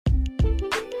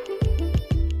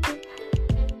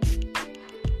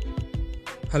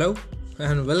Hello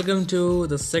and welcome to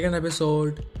the second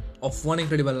episode of One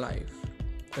Incredible Life.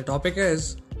 The topic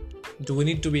is, do we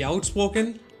need to be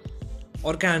outspoken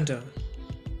or cander?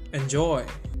 Enjoy.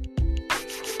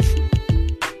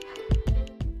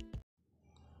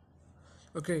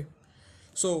 Okay,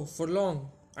 so for long,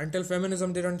 until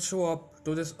feminism didn't show up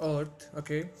to this earth,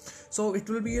 so it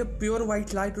will be a pure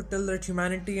white lie to tell that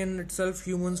humanity in itself,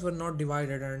 humans were not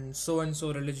divided and so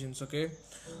religions,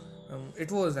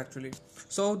 it was actually.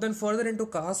 So then further into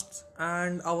castes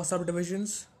and our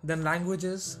subdivisions, then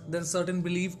languages, then certain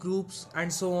belief groups,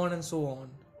 and so on and so on.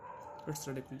 It's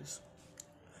ridiculous.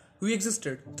 We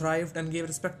existed, thrived, and gave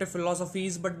respective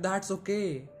philosophies, but that's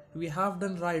okay. We have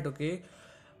done right, okay?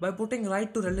 By putting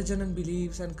right to religion and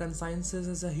beliefs and consciences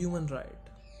as a human right.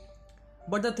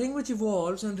 But the thing which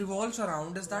evolves and revolves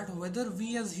around is that whether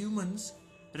we as humans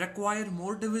require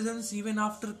more divisions even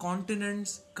after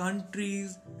continents,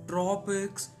 countries,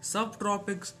 tropics,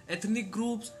 subtropics, ethnic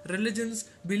groups, religions,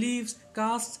 beliefs,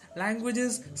 castes,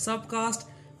 languages, subcaste,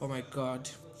 oh my god,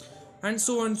 and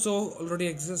so already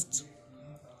exists.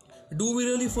 Do we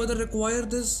really further require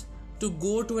this to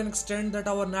go to an extent that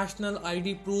our national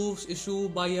ID proofs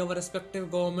issued by our respective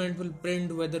government will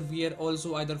print whether we are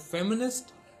also either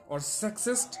feminist or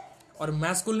sexist or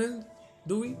masculine?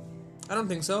 Do we? I don't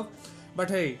think so. But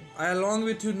hey, I along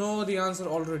with you know the answer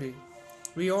already.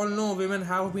 We all know women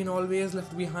have been always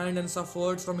left behind and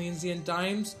suffered from ancient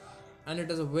times, and it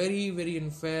is a very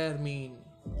unfair mean.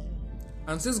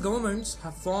 And since governments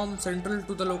have formed central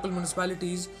to the local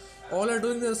municipalities, all are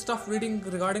doing their stuff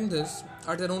regarding this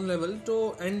at their own level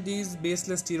to end these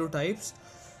baseless stereotypes.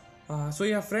 So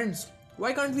yeah, friends,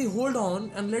 why can't we hold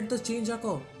on and let the change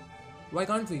occur? Why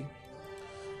can't we?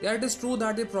 Yeah, it is true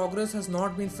that the progress has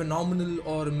not been phenomenal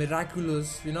or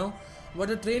miraculous, but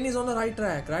the train is on the right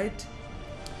track, right?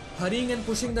 Hurrying and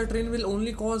pushing the train will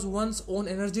only cause one's own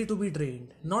energy to be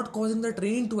drained, not causing the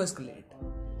train to escalate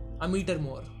a meter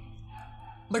more.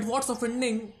 But what's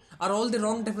offending are all the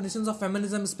wrong definitions of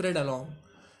feminism spread along.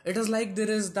 It is like there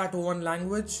is that one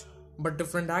language, but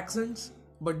different accents,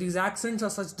 but these accents are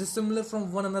such dissimilar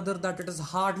from one another that it is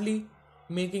hardly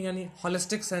making any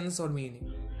holistic sense or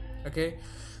meaning. Okay,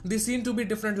 they seem to be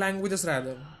different languages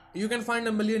rather. You can find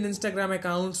a million Instagram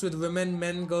accounts with women,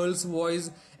 men, girls, boys,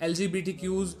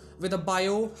 LGBTQs with a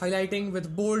bio highlighting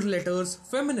with bold letters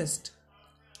feminist.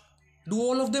 Do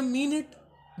all of them mean it?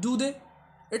 Do they?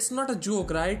 It's not a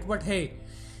joke, right? But hey,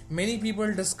 many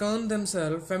people discern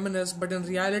themselves feminists, but in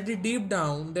reality deep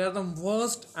down they are the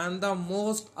worst and the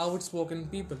most outspoken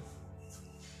people.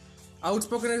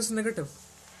 Outspoken is negative.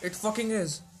 It fucking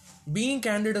is. Being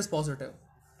candid is positive.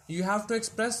 You have to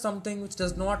express something which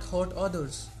does not hurt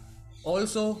others.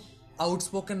 Also,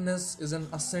 outspokenness is an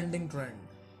ascending trend.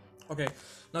 Okay,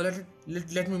 now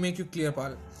let me make you clear,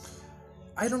 pal.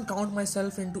 I don't count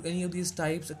myself into any of these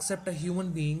types except a human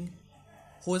being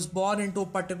who is born into a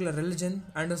particular religion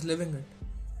and is living it.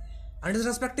 And is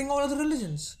respecting all other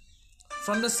religions.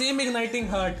 From the same igniting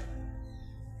heart.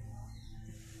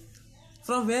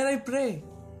 From where I pray,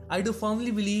 I do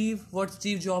firmly believe what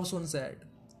Steve Jobs once said.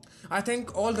 I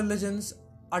think all religions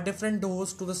are different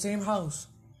doors to the same house.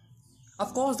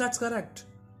 Of course, that's correct.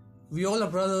 We all are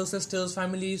brothers, sisters,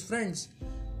 families, friends.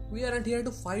 We aren't here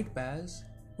to fight, pals.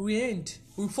 We ain't.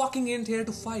 We fucking ain't here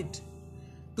to fight.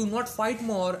 To not fight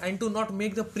more and to not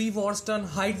make the pre-war stun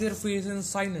hide their face in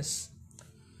sinus.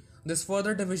 This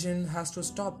further division has to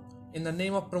stop. In the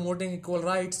name of promoting equal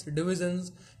rights,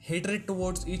 divisions, hatred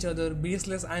towards each other,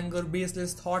 baseless anger,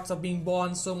 baseless thoughts are being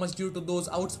born so much due to those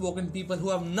outspoken people who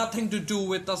have nothing to do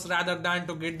with us rather than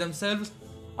to get themselves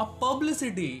a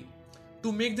publicity,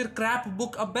 to make their crap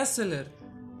book a bestseller.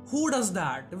 Who does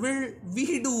that? Well,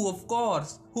 we do, of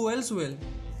course. Who else will?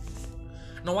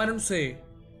 Now I don't say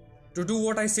to do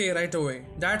what I say right away.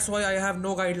 That's why I have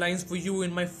no guidelines for you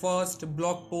in my first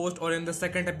blog post or in the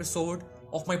second episode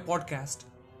of my podcast.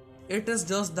 It is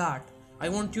just that I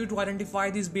want you to identify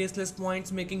these baseless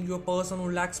points making you a person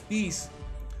who lacks peace.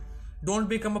 Don't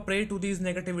become a prey to these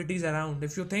negativities around.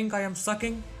 If you think I am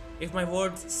sucking, if my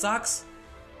words sucks,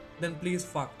 then please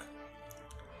fuck.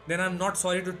 Then I'm not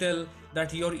sorry to tell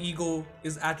that your ego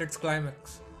is at its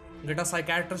climax. Get a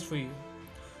psychiatrist for you.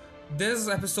 This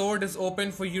episode is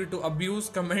open for you to abuse,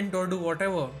 comment or do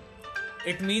whatever.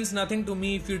 It means nothing to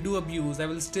me if you do abuse. I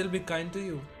will still be kind to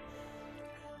you.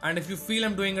 And if you feel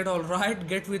I'm doing it alright,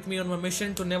 get with me on my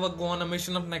mission to never go on a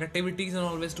mission of negativities and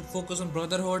always to focus on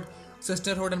brotherhood,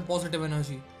 sisterhood and positive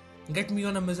energy. Get me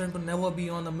on a mission to never be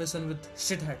on a mission with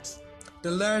shitheads.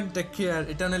 Till then, take care.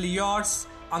 Eternally yours,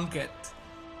 Ankit.